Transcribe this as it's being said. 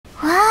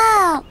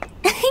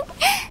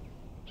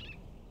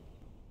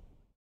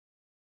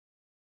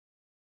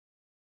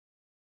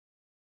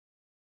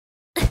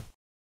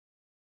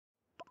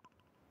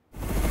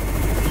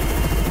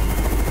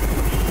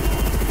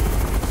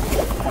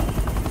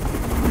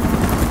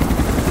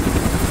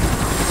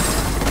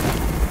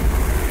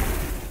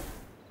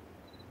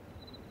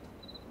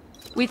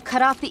We've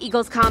cut off the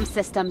Eagle's comm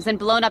systems and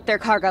blown up their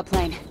cargo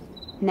plane.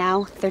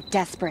 Now, they're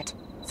desperate.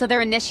 So they're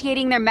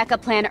initiating their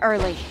mecha plan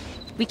early.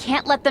 We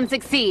can't let them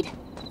succeed.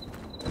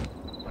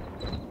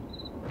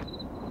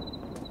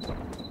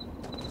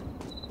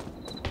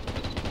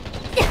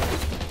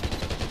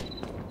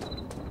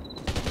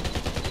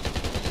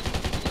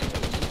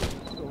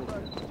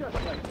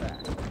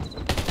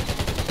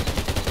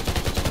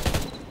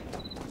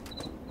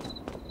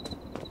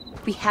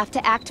 We have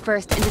to act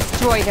first and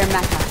destroy their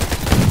mecha.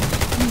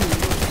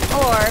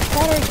 Or,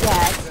 better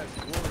yet,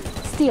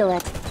 steal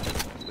it.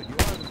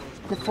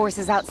 The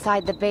forces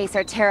outside the base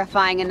are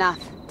terrifying enough.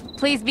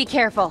 Please be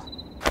careful.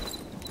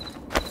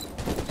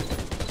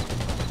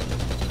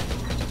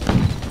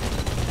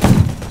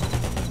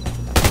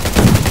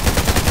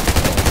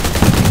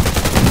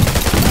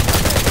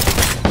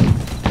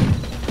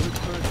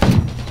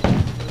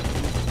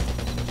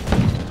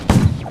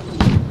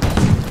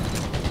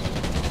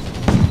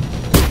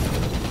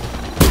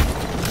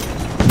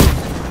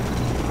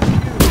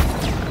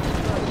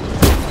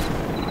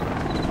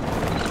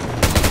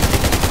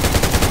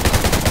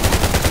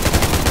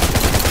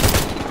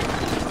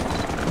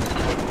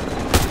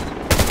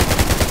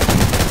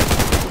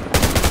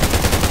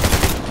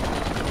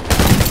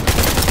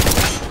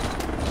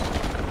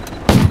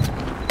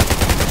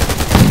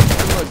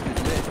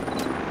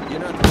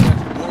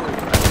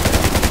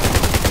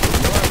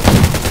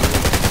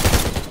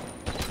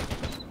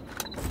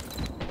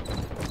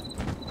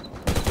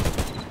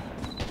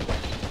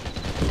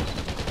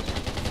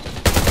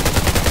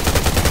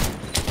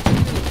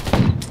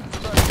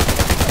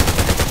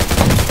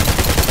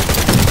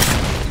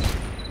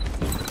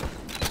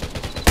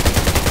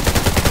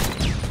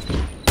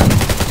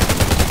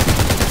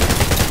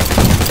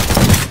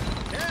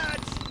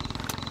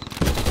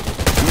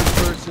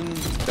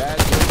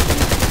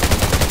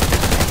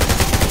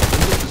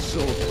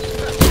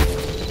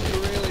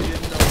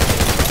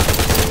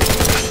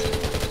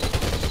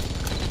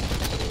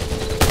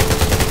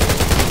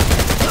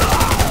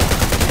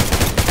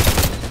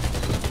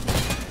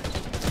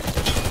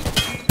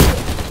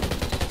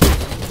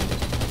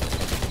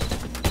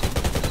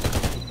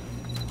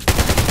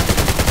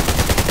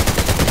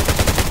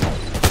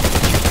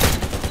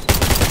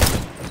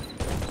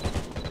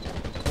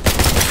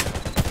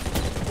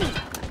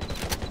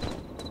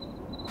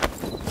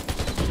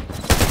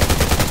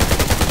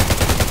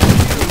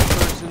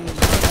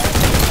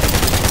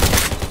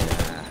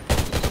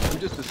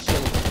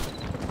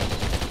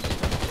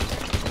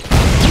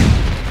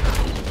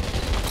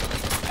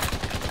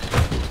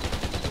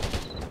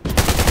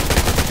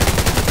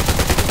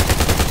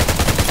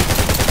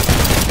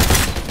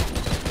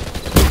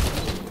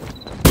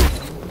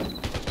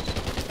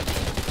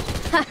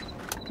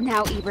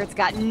 Now Ebert's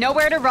got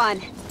nowhere to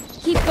run.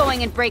 Keep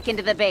going and break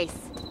into the base.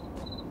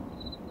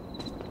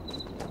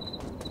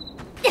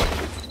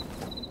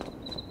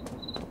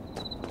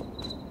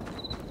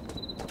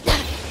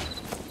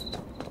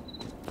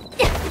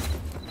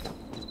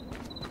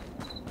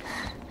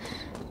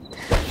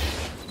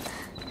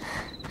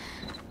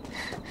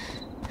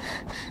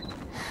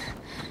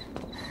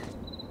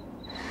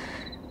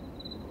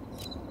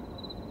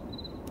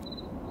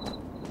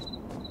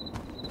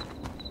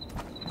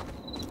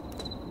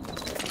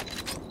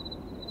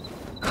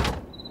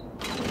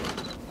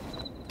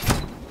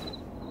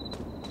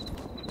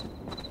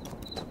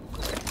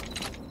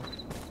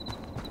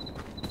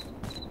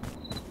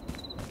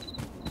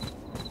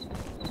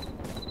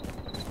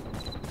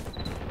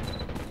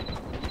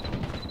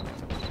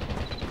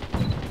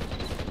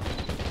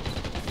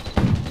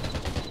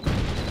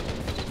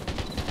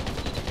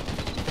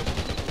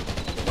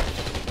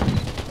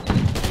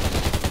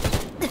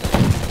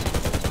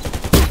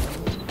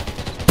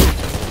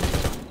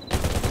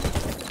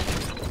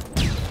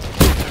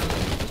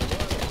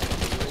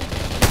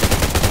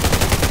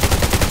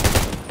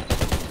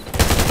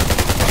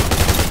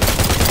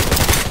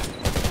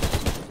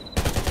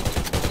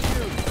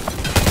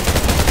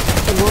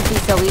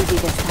 So easy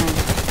this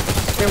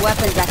time. Their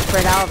weapons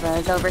expert Alva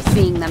is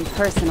overseeing them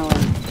personally.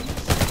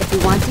 If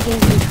we want to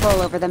gain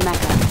control over the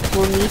mecha,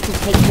 we'll need to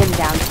take him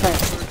down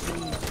first.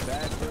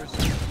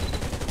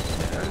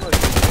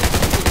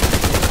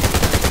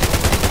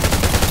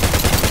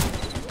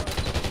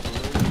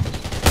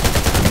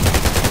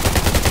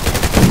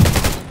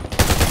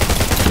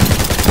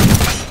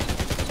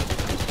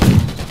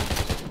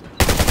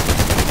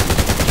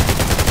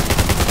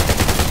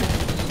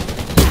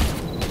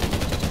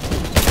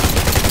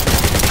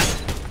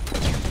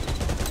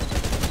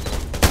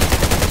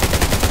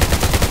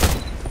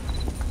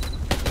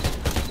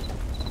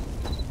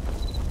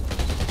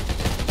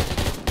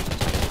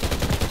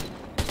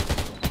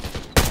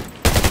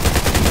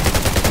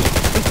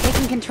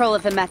 Control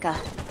of the mecha.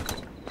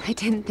 I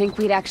didn't think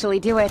we'd actually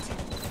do it.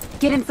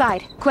 Get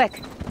inside,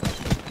 quick.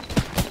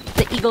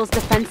 The Eagle's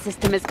defense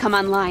system has come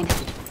online.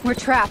 We're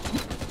trapped.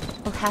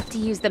 We'll have to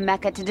use the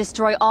mecha to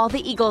destroy all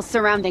the Eagles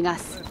surrounding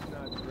us.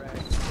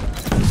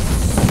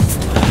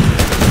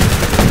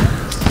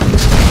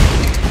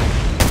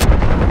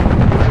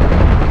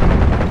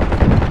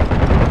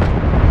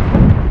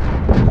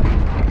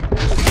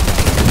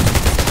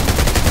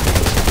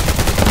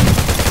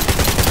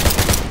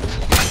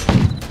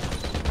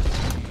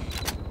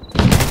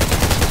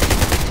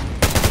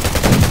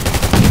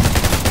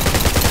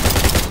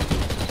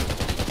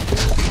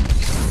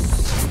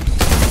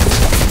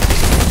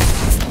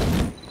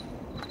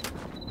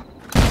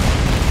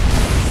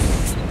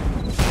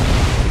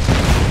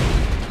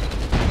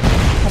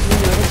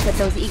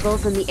 that those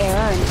eagles in the air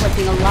are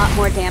inflicting a lot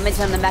more damage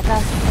on the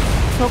mecha.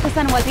 Focus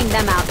on wiping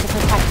them out to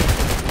protect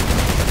it.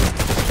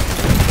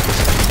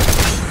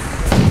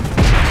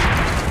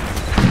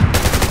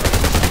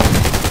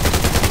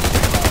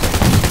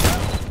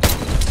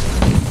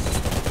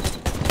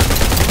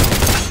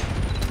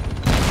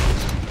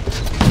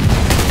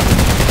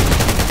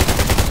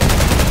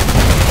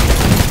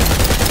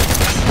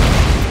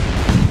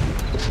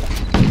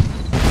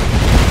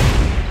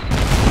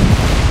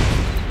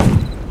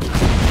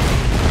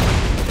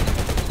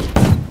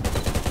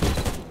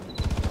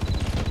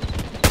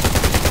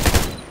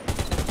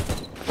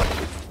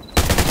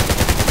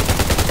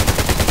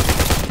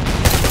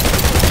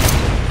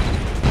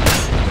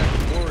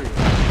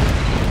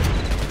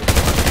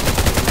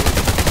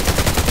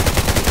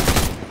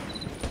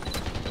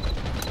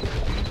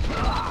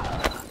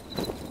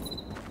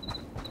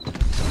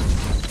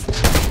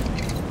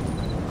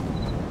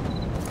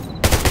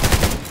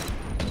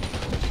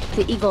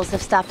 The eagles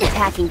have stopped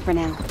attacking for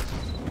now.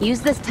 Use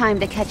this time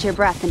to catch your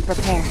breath and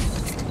prepare.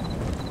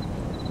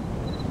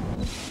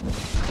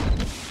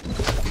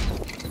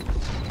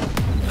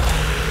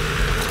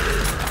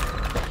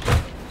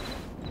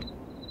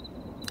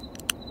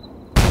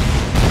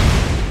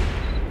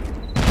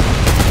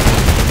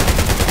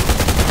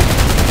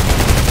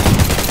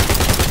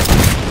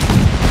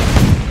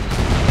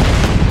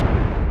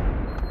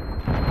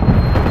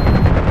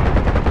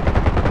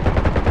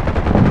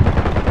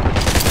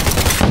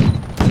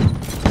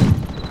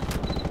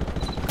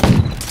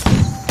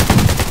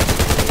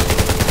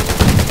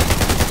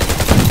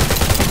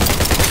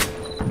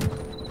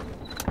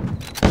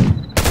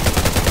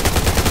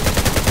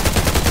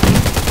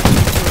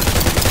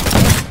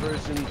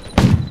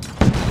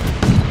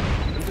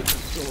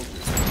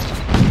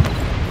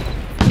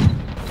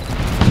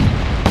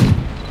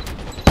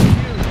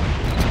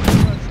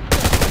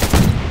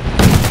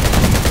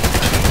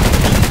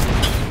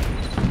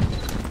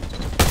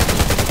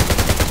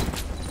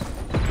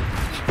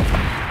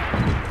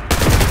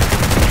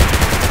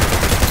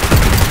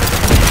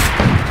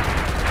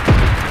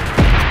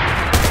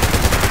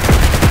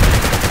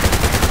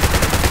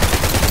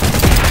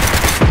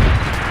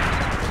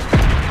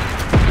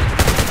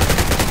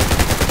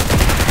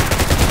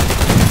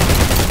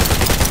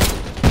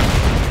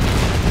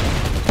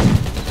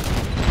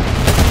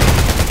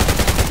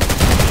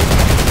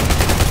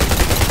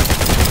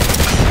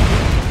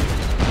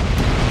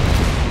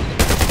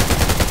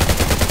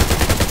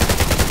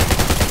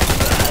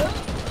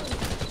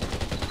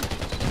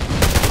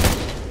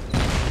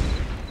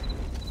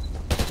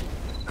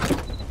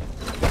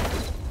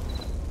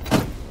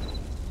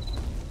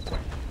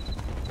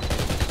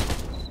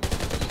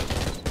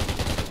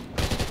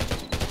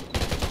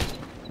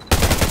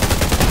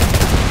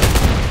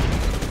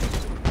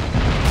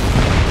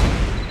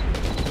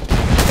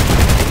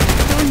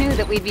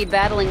 We'd be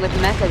battling with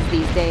mechas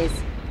these days.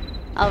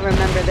 I'll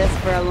remember this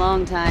for a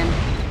long time.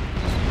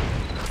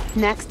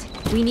 Next,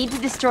 we need to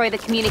destroy the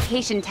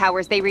communication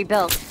towers they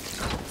rebuilt.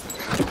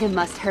 It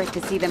must hurt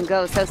to see them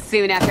go so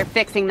soon after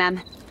fixing them.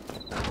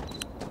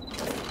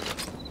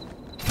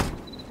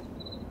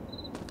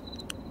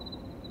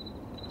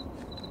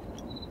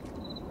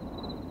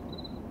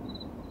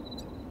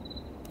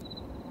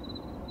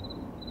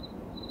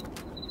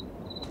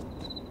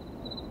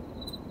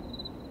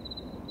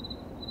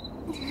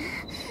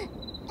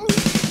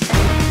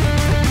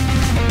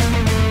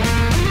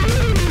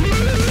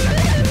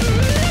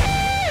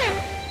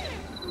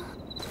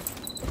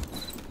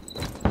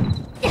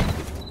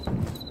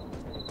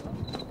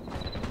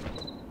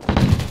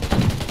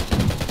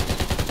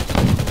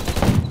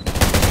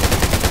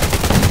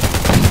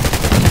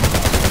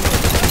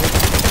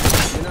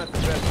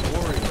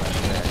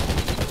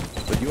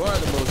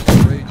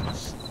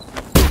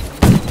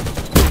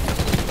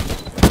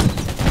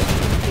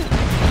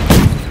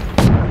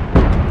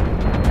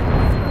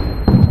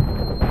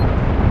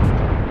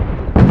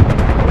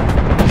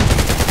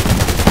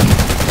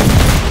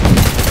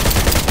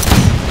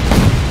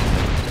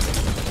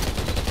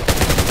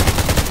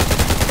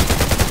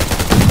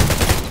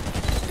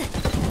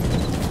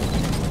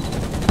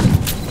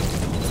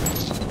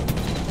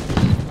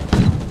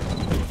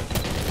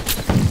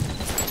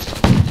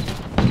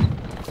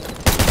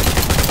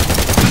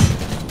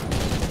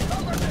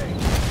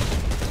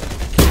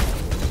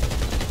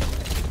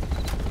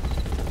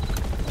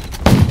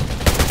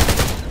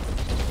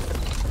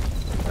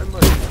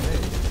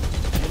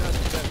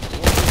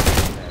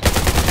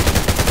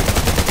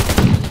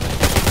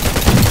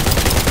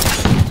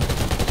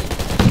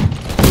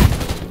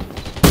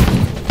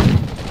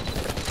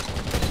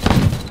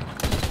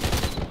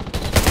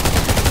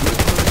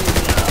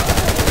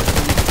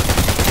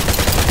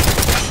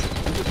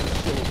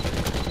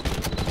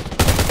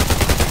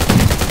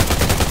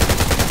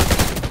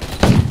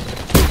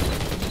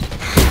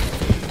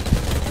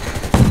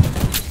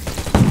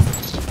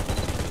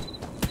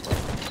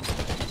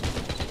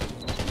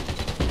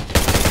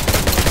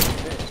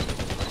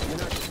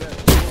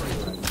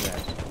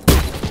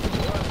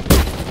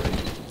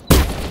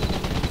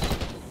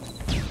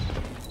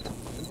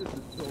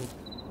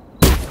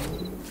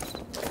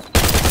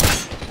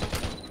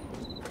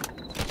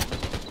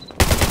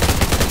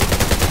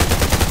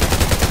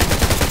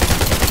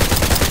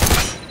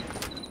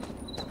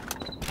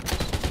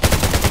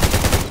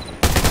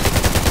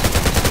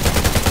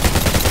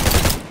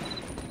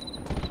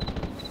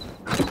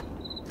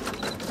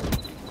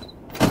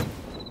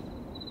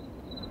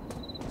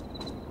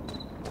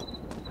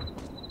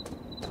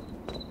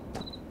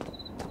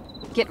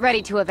 Get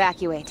ready to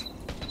evacuate.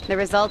 The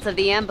results of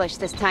the ambush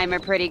this time are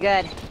pretty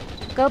good.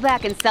 Go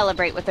back and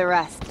celebrate with the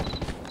rest.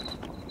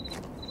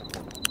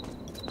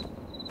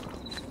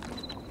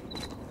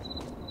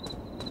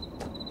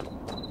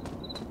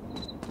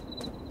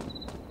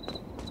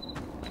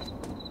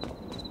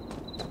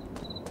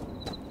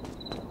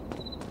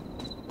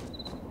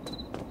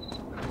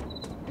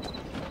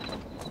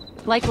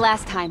 Like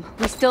last time,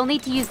 we still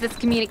need to use this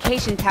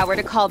communication tower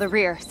to call the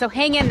rear, so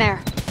hang in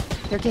there.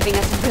 They're giving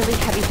us really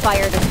heavy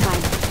fire this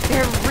time.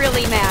 They're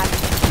really mad.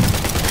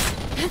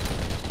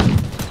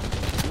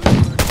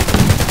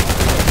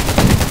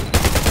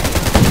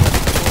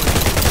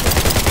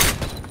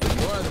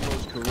 You are the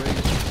most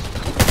courageous.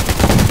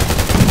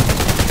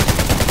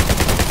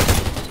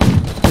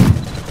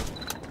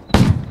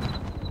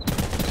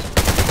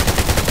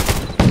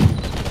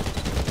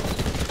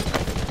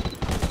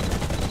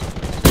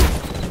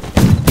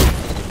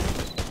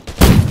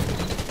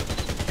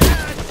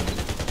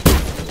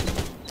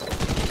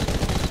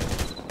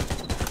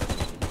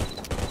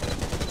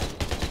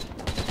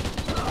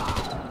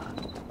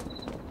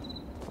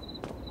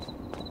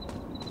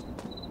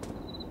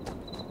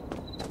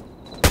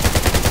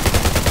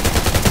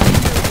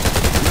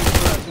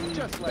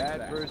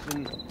 Bad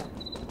person?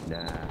 Nah.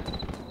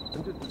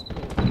 I'm just a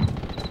soldier.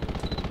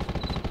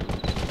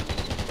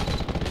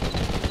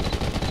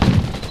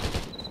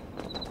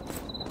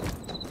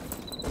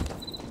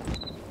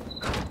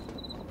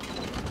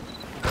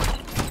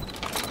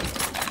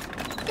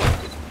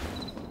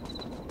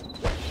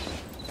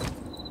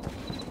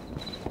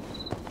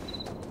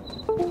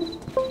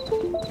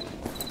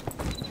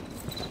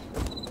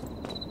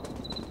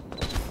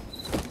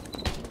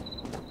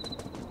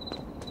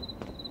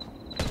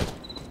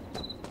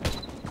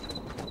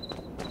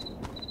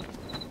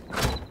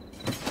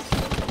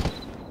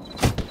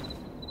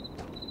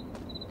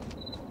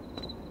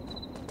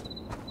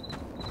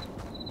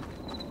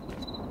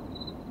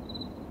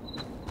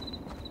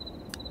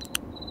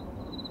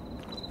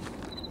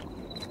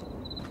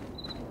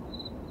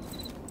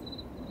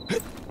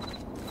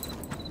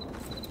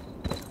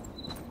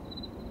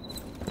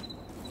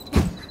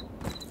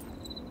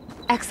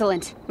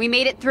 Excellent. We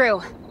made it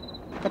through.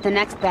 But the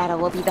next battle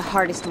will be the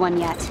hardest one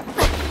yet.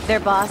 Their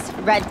boss,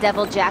 Red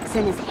Devil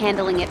Jackson, is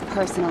handling it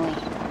personally.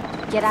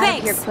 Get out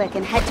of here quick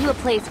and head to a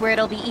place where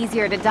it'll be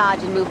easier to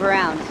dodge and move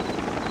around.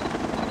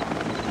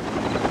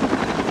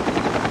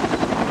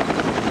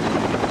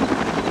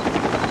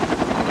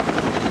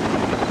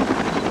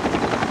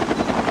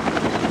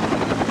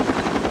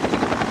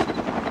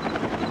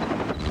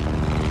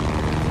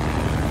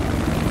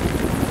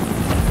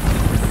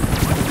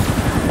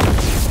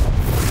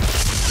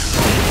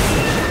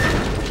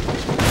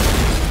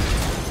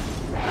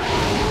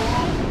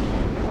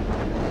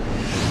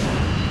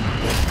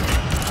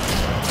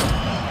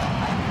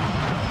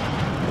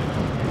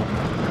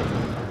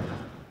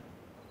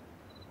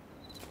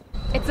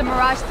 It's a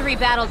Mirage 3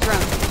 battle drone.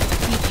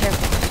 Be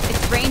careful.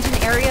 Its range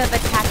and area of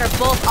attack are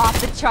both off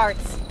the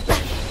charts.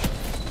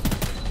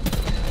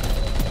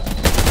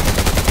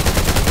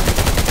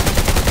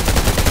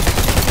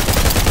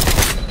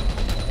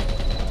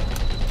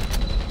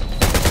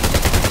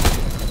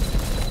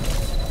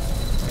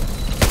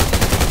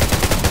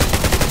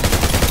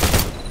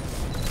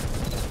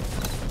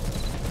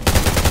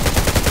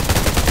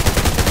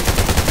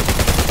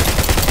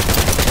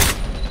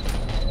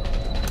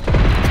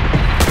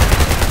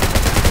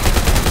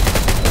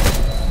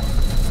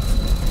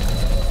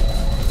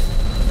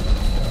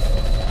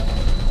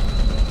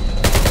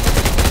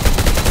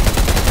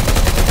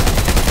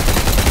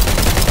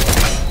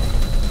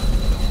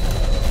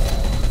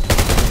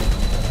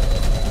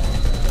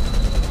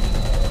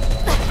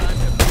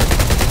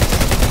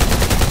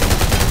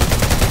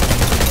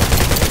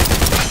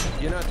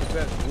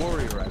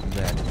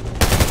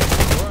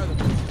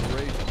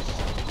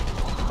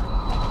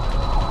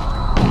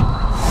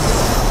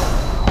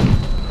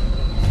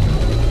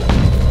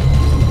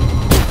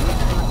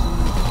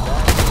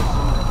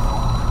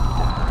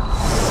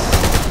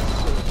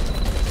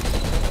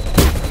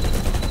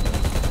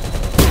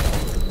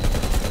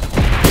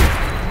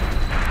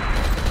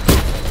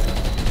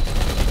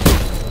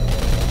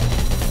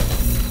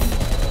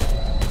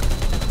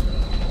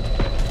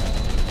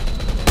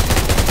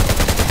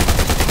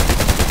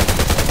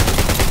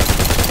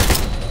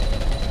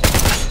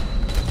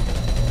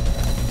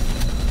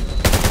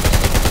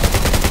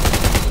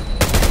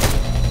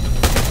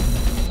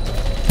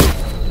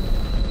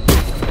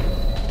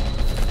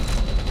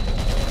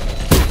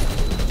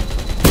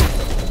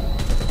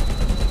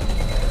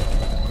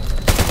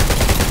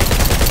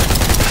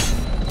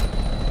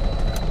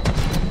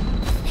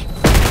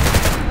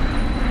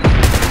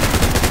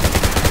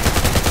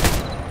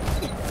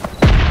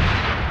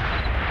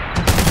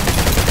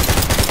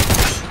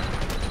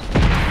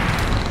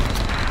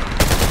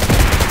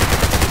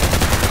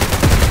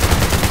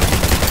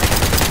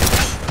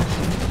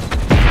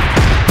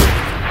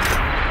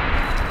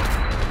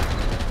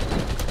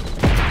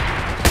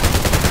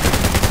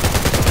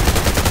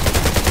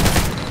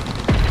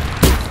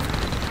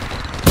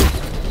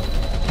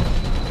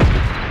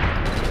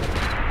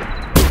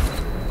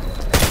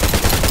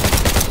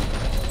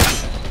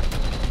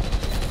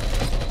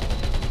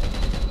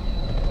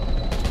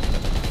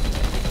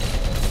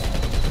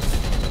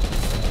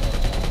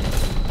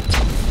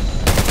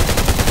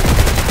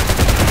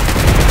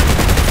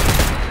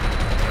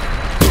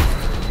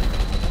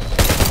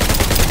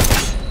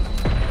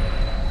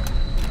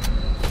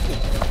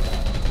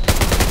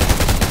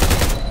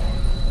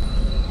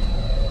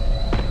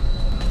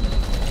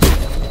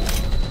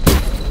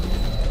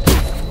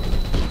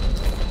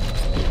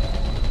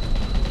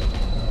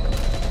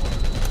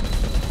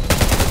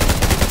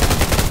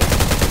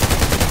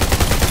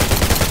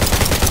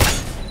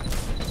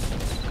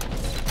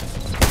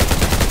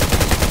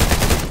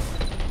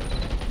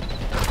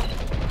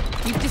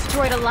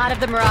 destroyed a lot of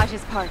the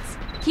Mirage's parts.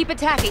 Keep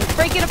attacking.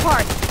 Break it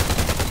apart.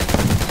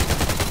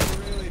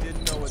 They really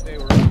didn't know what they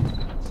were up to.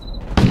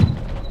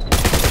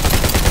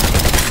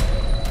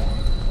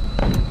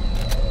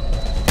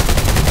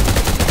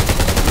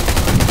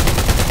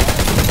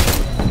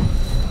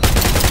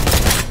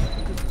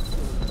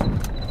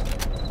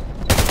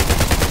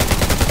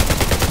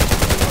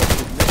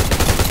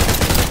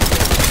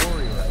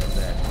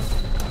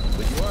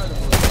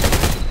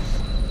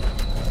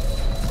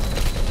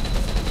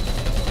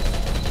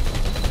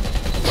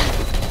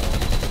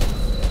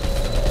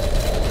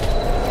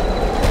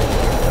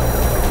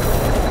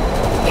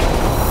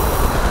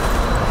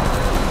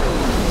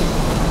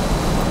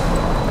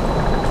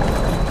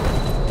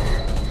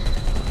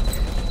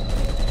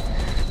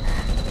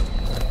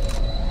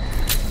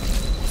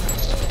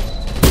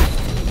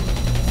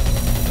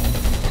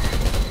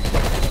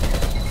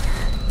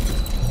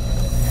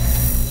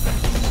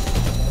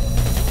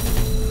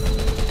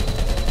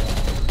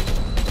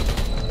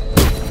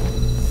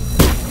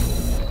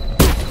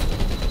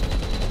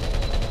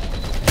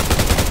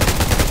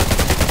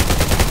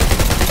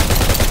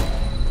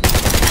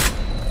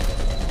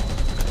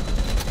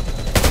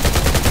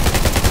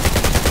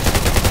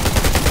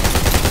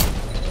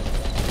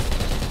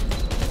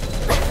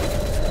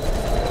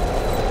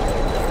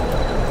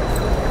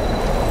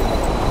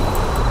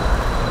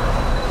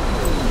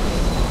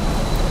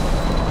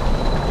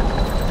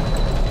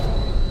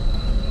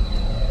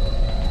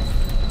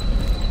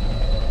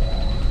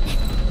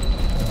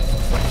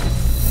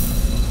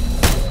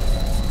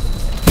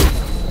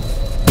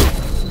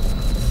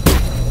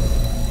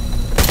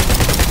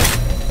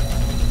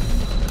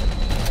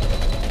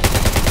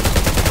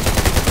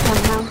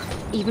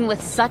 Even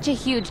with such a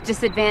huge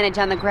disadvantage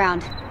on the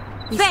ground,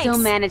 we still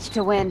managed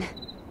to win.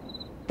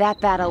 That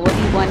battle will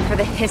be one for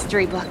the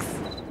history books.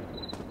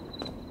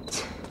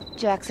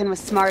 Jackson was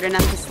smart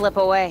enough to slip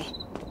away.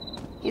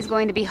 He's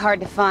going to be hard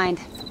to find.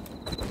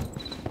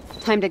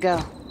 Time to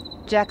go.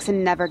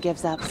 Jackson never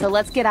gives up, so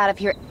let's get out of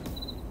here